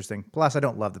pretty interesting. Plus, I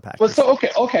don't love the Packers.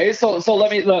 Well, so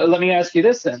let me ask you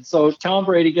this then. So Tom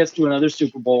Brady gets to another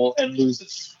Super Bowl and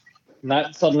loses, and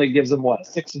that suddenly gives him what, a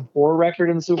 6-4 record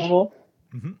in the Super Bowl,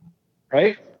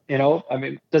 right? You know, I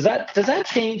mean, does that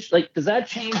change? Like, does that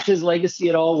change his legacy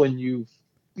at all when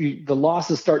the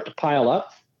losses start to pile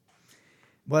up?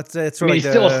 Well, it's sort of he's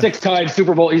still a 6-time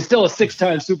Super Bowl. He's still a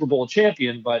 6-time Super Bowl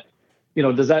champion, but. You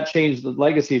know, does that change the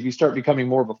legacy if you start becoming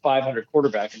more of a 500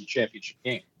 quarterback in the championship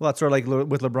game? Well, it's sort of like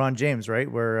with LeBron James, right?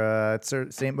 Where it's the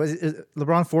same. Is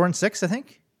LeBron 4-6, I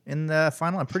think, in the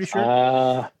final? I'm pretty sure.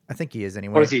 I think he is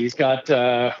anyway. What is he? He's got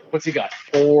what's he got?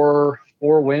 Four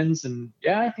wins, and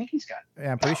yeah, I think he's got.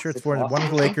 Yeah, I'm pretty sure it's 4. One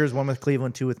with the Lakers, one with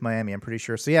Cleveland, 2 with Miami. I'm pretty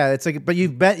sure. So yeah, it's like, but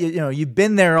you've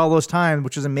been there all those times,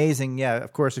 which is amazing. Yeah,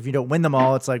 of course, if you don't win them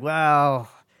all, it's like, well.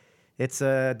 It's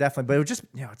definitely, but it was just,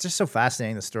 it's just so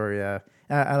fascinating, the story. I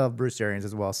love Bruce Arians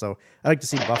as well, so I like to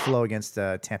see Buffalo against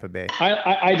Tampa Bay.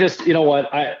 I just, you know what,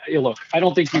 look, I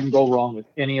don't think you can go wrong with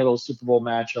any of those Super Bowl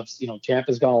matchups. You know,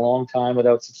 Tampa's gone a long time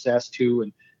without success too,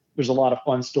 and there's a lot of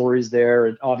fun stories there,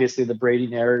 and obviously the Brady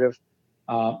narrative.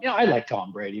 I like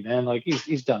Tom Brady, man. Like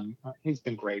he's been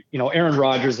great. You know, Aaron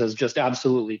Rodgers has just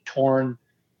absolutely torn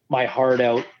my heart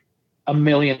out a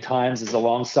million times as a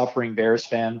long-suffering Bears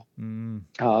fan.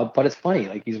 But it's funny,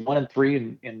 like he's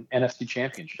 1-3 in NFC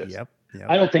championships. Yep.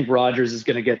 I don't think Rodgers is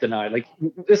going to get denied. Like,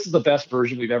 this is the best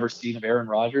version we've ever seen of Aaron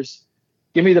Rodgers.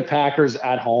 Give me the Packers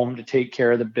at home to take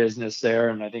care of the business there.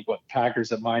 And I think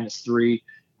Packers at -3,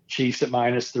 Chiefs at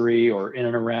 -3, or in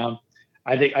and around.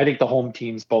 I think the home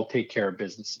teams both take care of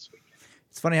business this week.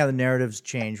 It's funny how the narratives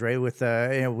change, right? With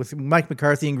with Mike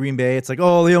McCarthy in Green Bay, it's like,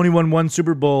 oh, they only won 1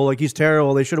 Super Bowl. Like, he's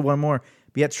terrible. They should have won more.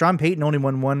 But yet Sean Payton only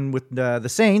won 1 with the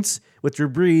Saints with Drew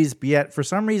Brees. But yet, for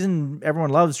some reason, everyone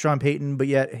loves Sean Payton, but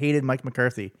yet hated Mike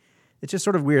McCarthy. It's just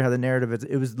sort of weird how the narrative is.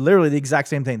 It was literally the exact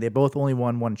same thing. They both only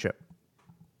won 1 chip.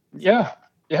 Yeah.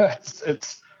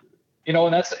 It's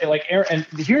and that's like Aaron. And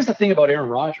here's the thing about Aaron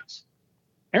Rodgers.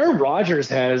 Aaron Rodgers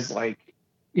has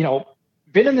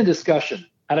been in the discussion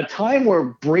at a time where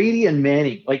Brady and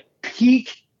Manning, like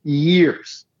peak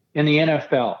years in the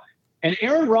NFL. And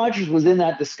Aaron Rodgers was in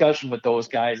that discussion with those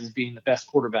guys as being the best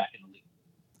quarterback in the league.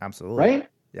 Absolutely. Right?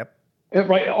 Yep.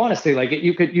 Right. Honestly, like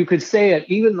you could say it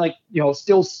even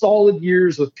still solid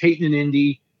years with Peyton in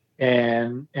Indy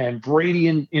and Brady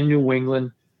in New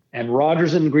England and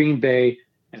Rodgers in Green Bay.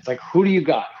 And it's like, who do you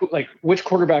got? Which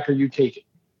quarterback are you taking?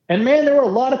 And man, there were a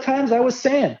lot of times I was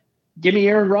saying, give me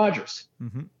Aaron Rodgers.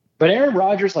 Mm-hmm. But Aaron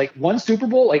Rodgers, won Super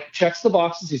Bowl, checks the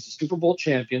boxes. He's a Super Bowl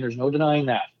champion. There's no denying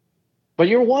that. But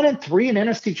you're 1-3 in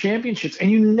NFC championships,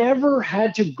 and you never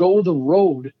had to go the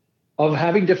road of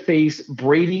having to face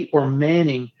Brady or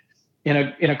Manning in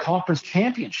a conference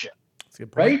championship. That's a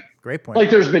good point. Right? Great point.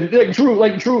 There's been Drew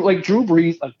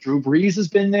Brees. Drew Brees has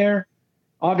been there,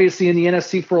 obviously in the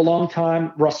NFC for a long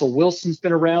time. Russell Wilson's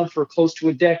been around for close to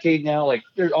a decade now.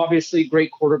 They're obviously great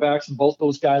quarterbacks, and both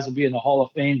those guys will be in the Hall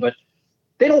of Fame, but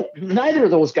neither of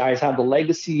those guys have the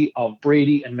legacy of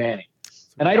Brady and Manning.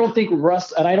 And I don't think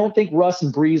Russ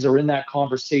and Brees are in that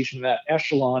conversation, that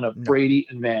echelon of Brady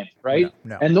and Manning, right?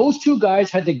 No. And those two guys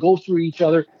had to go through each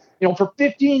other. For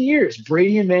 15 years,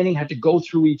 Brady and Manning had to go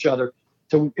through each other.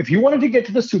 So if you wanted to get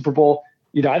to the Super Bowl,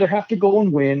 you'd either have to go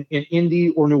and win in Indy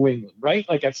or New England, right?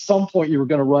 At some point, you were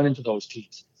going to run into those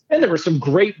teams. And there were some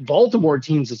great Baltimore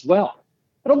teams as well.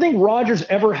 I don't think Rodgers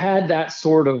ever had that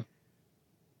sort of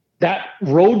that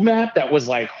roadmap that was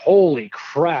like, holy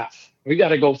crap, we got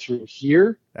to go through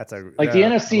here. That's the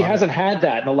NFC hasn't had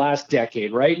that in the last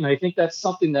decade, right? And I think that's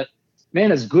something that,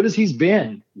 man, as good as he's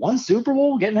been, 1 Super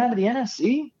Bowl, getting out of the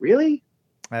NFC, really?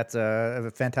 That's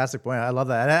a fantastic point. I love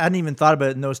that. I hadn't even thought about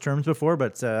it in those terms before,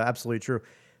 but it's absolutely true.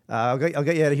 I'll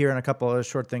get you out of here on a couple of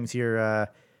short things here.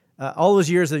 All those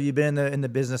years that you've been in the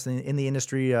business, in the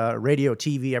industry, radio,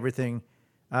 TV, everything,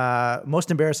 most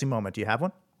embarrassing moment, do you have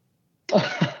one?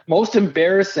 Most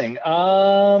embarrassing.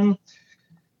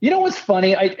 You know what's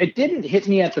funny? It didn't hit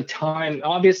me at the time.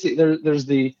 Obviously, there's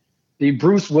the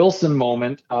Bruce Wilson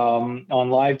moment on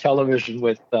live television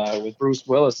with Bruce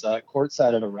Willis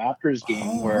courtside at a Raptors game.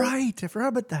 Oh, right. I forgot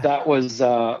about that. That was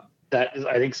that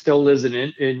I think still lives in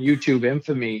YouTube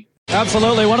infamy.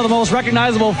 Absolutely. One of the most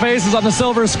recognizable faces on the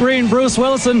silver screen, Bruce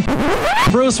Wilson.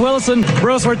 Bruce,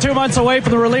 we're 2 months away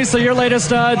from the release of your latest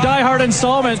Die Hard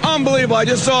installment. Unbelievable. I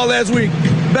just saw it last week.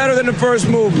 Better than the first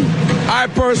movie. I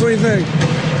personally think.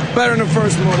 Better than the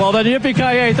first movie. Well, then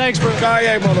yippee-ki-yay. Thanks, Bruce.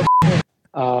 Ki-yay, mother.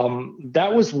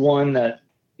 That was one that,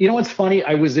 you know what's funny?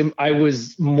 I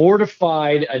was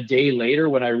mortified a day later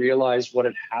when I realized what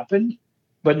had happened,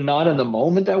 but not in the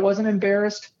moment. I wasn't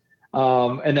embarrassed.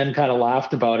 And then kind of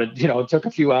laughed about it. You know, it took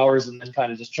a few hours and then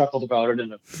kind of just chuckled about it,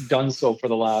 and have done so for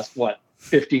the last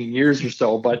 15 years or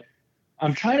so. But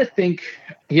I'm trying to think.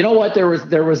 You know what? There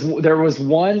was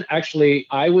one actually.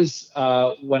 I was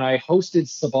when I hosted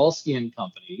Cebulski and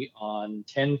Company on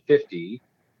 1050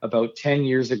 about 10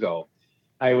 years ago.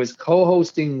 I was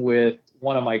co-hosting with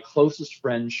one of my closest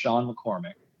friends, Sean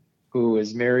McCormick, who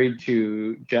is married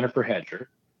to Jennifer Hedger.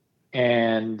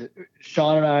 And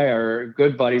Sean and I are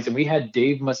good buddies, and we had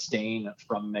Dave Mustaine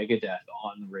from Megadeth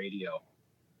on the radio,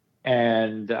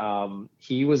 and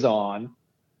he was on,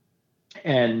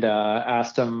 and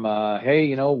asked him, "Hey,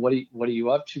 you know, what are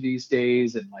you up to these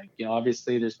days?" And like, you know,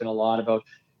 obviously there's been a lot about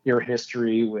your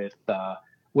history with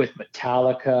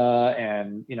Metallica,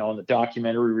 and you know, the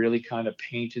documentary really kind of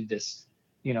painted this,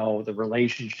 you know, the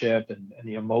relationship and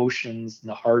the emotions and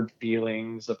the hard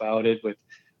feelings about it with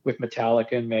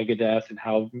Metallica and Megadeth, and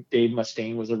how Dave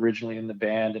Mustaine was originally in the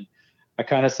band. And I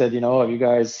kind of said, you know, have you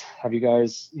guys,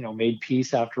 you know, made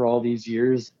peace after all these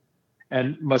years?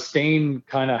 And Mustaine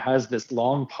kind of has this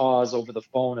long pause over the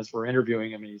phone as we're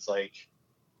interviewing him. And he's like,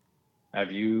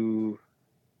 have you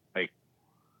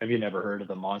never heard of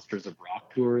the Monsters of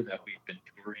Rock tour that we've been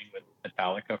touring with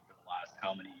Metallica for the last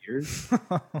how many years?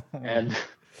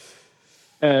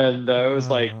 And I was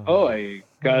like, oh, I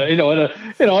got it.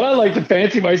 And I like to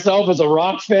fancy myself as a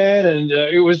rock fan. And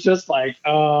it was just like,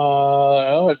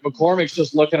 McCormick's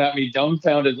just looking at me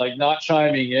dumbfounded, like not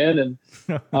chiming in.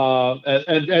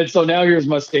 And so now here's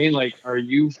Mustaine, like, are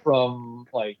you from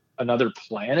like another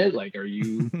planet? Like, are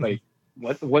you like,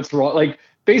 what's wrong? Like,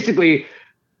 basically,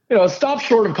 you know, stop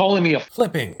short of calling me a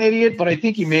flipping idiot, but I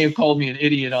think he may have called me an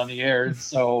idiot on the air.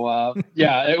 So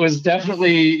yeah, it was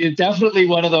definitely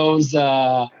one of those.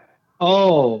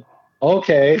 Oh,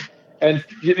 okay, and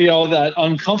you know, that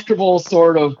uncomfortable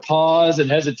sort of pause and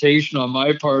hesitation on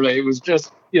my part. It was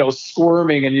just, you know,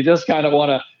 squirming, and you just kind of want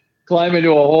to climb into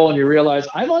a hole, and you realize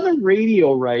I'm on the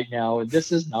radio right now, and this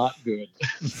is not good.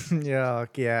 yeah.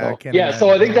 So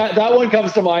I think that one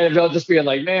comes to mind about just being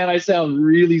like, man, I sound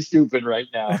really stupid right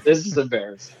now. This is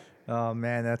embarrassing. Oh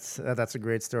man, that's a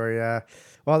great story.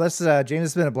 Well, this James,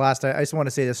 it's been a blast. I just want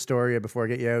to say this story before I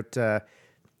get you out.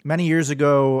 Many years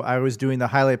ago, I was doing the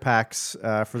highlight packs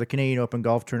for the Canadian Open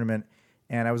Golf Tournament,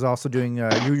 and I was also doing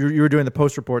you were doing the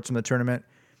post reports from the tournament.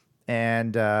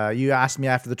 And you asked me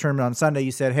after the tournament on Sunday,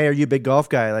 you said, hey, are you a big golf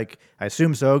guy? Like, I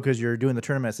assume so because you're doing the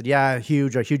tournament. I said, yeah, a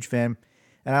huge fan.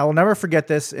 And I will never forget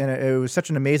this, and it was such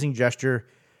an amazing gesture.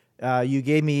 You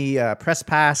gave me a press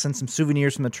pass and some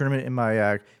souvenirs from the tournament in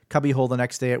my cubby hole the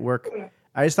next day at work.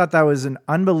 I just thought that was an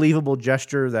unbelievable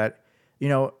gesture that, you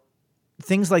know,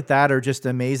 things like that are just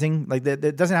amazing. Like,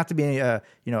 it doesn't have to be, a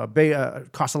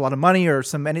big, cost a lot of money or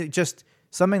just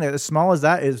something that as small as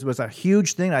that was a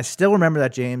huge thing. I still remember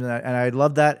that, James, and I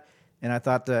love that. And I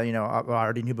thought, I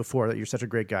already knew before that you're such a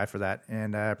great guy for that,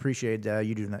 and I appreciate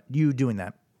you doing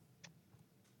that.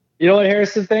 You know what,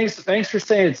 Harrison? Thanks for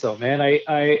saying so, man.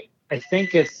 I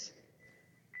think it's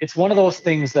one of those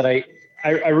things that I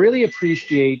really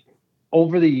appreciate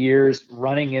over the years,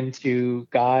 running into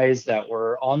guys that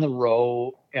were on the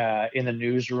row in the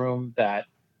newsroom that,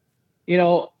 you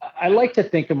know, I like to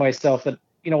think of myself that,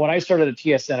 you know, when I started at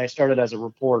TSN, I started as a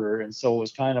reporter, and so it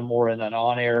was kind of more in an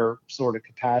on-air sort of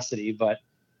capacity. But,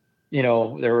 you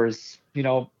know, there was, you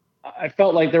know, I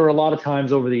felt like there were a lot of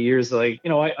times over the years, like, you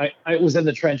know, I was in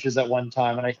the trenches at one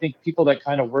time, and I think people that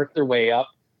kind of work their way up,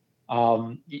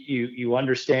 you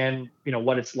understand, you know,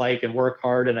 what it's like and work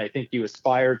hard, and I think you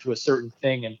aspire to a certain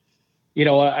thing. And, you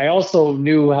know, I also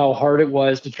knew how hard it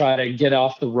was to try to get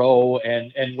off the row,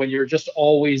 and when you're just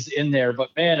always in there. But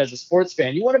man, as a sports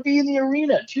fan, you want to be in the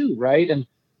arena too, right? And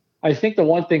I think the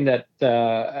one thing that,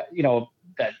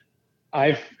 that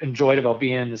I've enjoyed about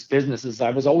being in this business is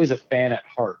I was always a fan at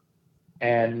heart.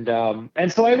 And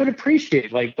so I would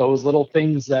appreciate like those little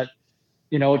things that,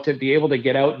 to be able to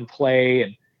get out and play.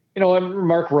 And,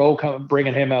 Mark Rowe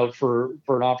bringing him out for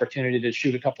an opportunity to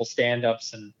shoot a couple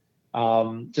stand-ups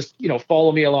and just,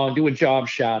 follow me along, do a job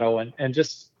shadow. And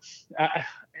just,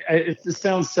 it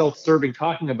sounds self-serving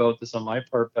talking about this on my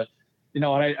part, but, and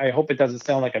I hope it doesn't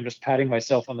sound like I'm just patting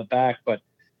myself on the back, but,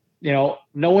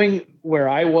 knowing where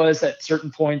I was at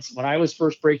certain points when I was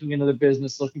first breaking into the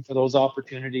business, looking for those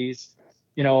opportunities,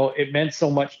 it meant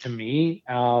so much to me.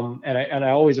 And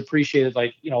I always appreciated,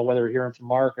 like, whether hearing from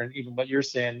Mark or even what you're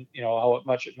saying, how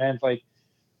much it meant. Like,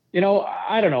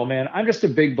 I don't know, man, I'm just a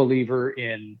big believer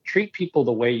in treat people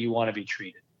the way you want to be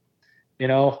treated.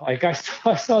 Like I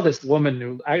saw this woman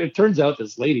who, it turns out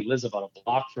this lady lives about a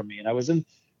block from me, and I was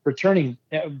returning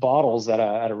bottles at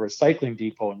a recycling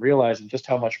depot and realizing just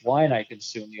how much wine I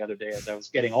consumed the other day as I was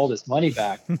getting all this money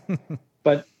back.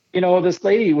 But, this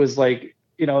lady was like,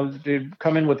 they'd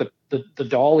come in with the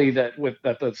dolly that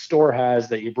the store has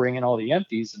that you bring in all the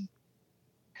empties. And,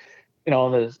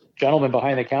 the gentleman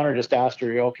behind the counter just asked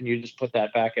her, can you just put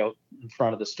that back out in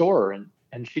front of the store?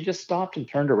 And she just stopped and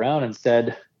turned around and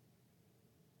said,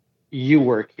 "You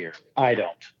work here. I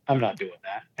don't. I'm not doing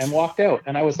that," and walked out.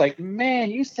 And I was like,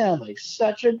 man, you sound like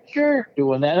such a jerk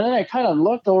doing that. And then I kind of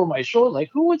looked over my shoulder, like,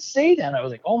 who would say that? And I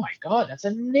was like, oh my God, that's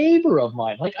a neighbor of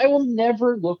mine. Like, I will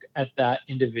never look at that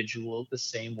individual the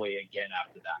same way again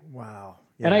after that. Wow.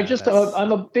 Yeah, and I'm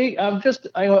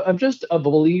just a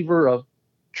believer of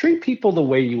treat people the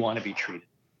way you want to be treated.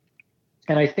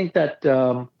 And I think that,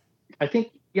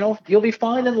 you'll be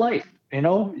fine in life.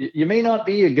 You may not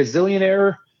be a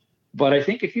gazillionaire, but I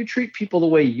think if you treat people the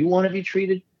way you want to be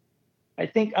treated, I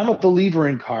think I'm a believer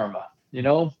in karma.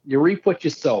 You reap what you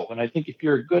sow. And I think if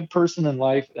you're a good person in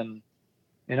life, then,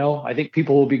 I think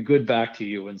people will be good back to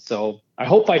you. And so I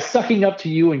hope by sucking up to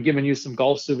you and giving you some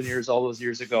golf souvenirs all those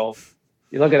years ago,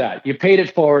 you look at that. You paid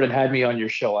it forward and had me on your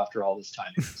show after all this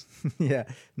time. Yeah,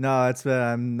 no,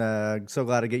 I'm so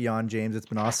glad to get you on, James. It's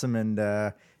been awesome. And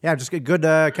just good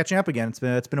catching up again.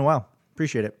 It's been a while.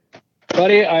 Appreciate it.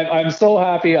 Buddy, I'm so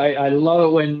happy. I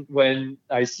love it when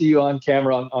I see you on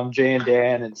camera on Jay and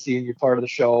Dan and seeing you part of the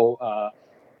show.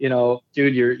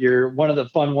 Dude, you're one of the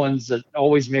fun ones that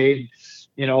always made,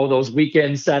 those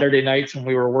weekend Saturday nights when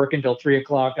we were working till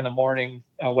 3:00 in the morning,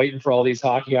 waiting for all these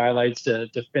hockey highlights to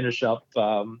finish up.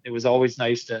 It was always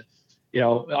nice to,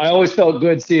 I always felt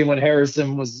good seeing when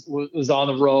Harrison was on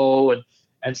the row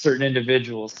and certain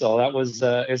individuals. So that was,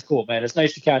 it's cool, man. It's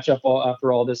nice to catch up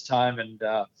after all this time. And,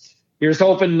 here's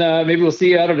hoping maybe we'll see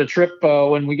you out of the trip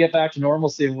when we get back to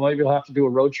normalcy, and maybe we'll have to do a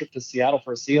road trip to Seattle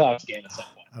for a Seahawks game at some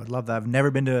point. I would love that. I've never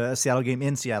been to a Seattle game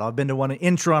in Seattle. I've been to one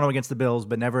in Toronto against the Bills,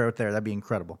 but never out there. That'd be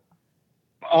incredible.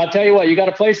 I'll tell you what, you got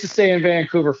a place to stay in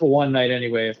Vancouver for one night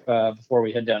anyway before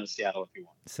we head down to Seattle if you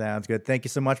want. Sounds good. Thank you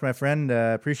so much, my friend.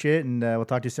 Appreciate it, and we'll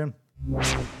talk to you soon.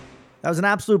 That was an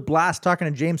absolute blast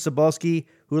talking to James Cybulski,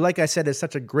 who, like I said, is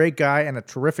such a great guy and a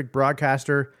terrific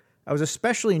broadcaster. I was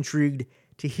especially intrigued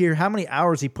to hear how many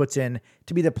hours he puts in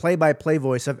to be the play-by-play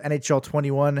voice of NHL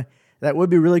 21. That would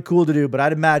be really cool to do, but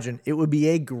I'd imagine it would be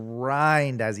a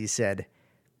grind, as he said.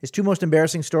 His two most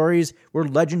embarrassing stories were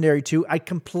legendary, too. I'd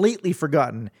completely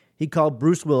forgotten he called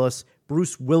Bruce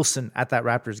Wilson at that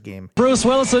Raptors game. Bruce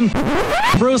Wilson.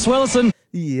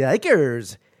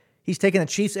 Yikers. He's taken the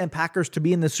Chiefs and Packers to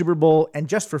be in the Super Bowl, and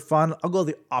just for fun, I'll go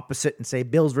the opposite and say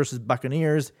Bills versus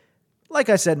Buccaneers. Like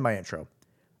I said in my intro,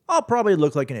 I'll probably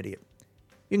look like an idiot.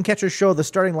 You can catch his show, The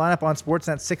Starting Lineup, on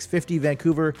Sportsnet 650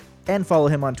 Vancouver, and follow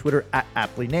him on Twitter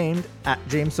 @aptly named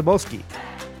 @James Cybulski.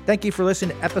 Thank you for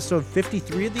listening to episode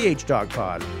 53 of the H-Dog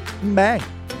Pod. Bang!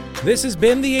 This has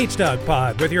been the H-Dog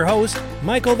Pod with your host,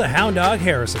 Michael the Hound Dog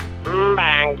Harrison.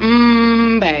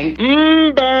 Bang.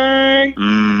 Bang.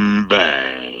 Bang. Bang.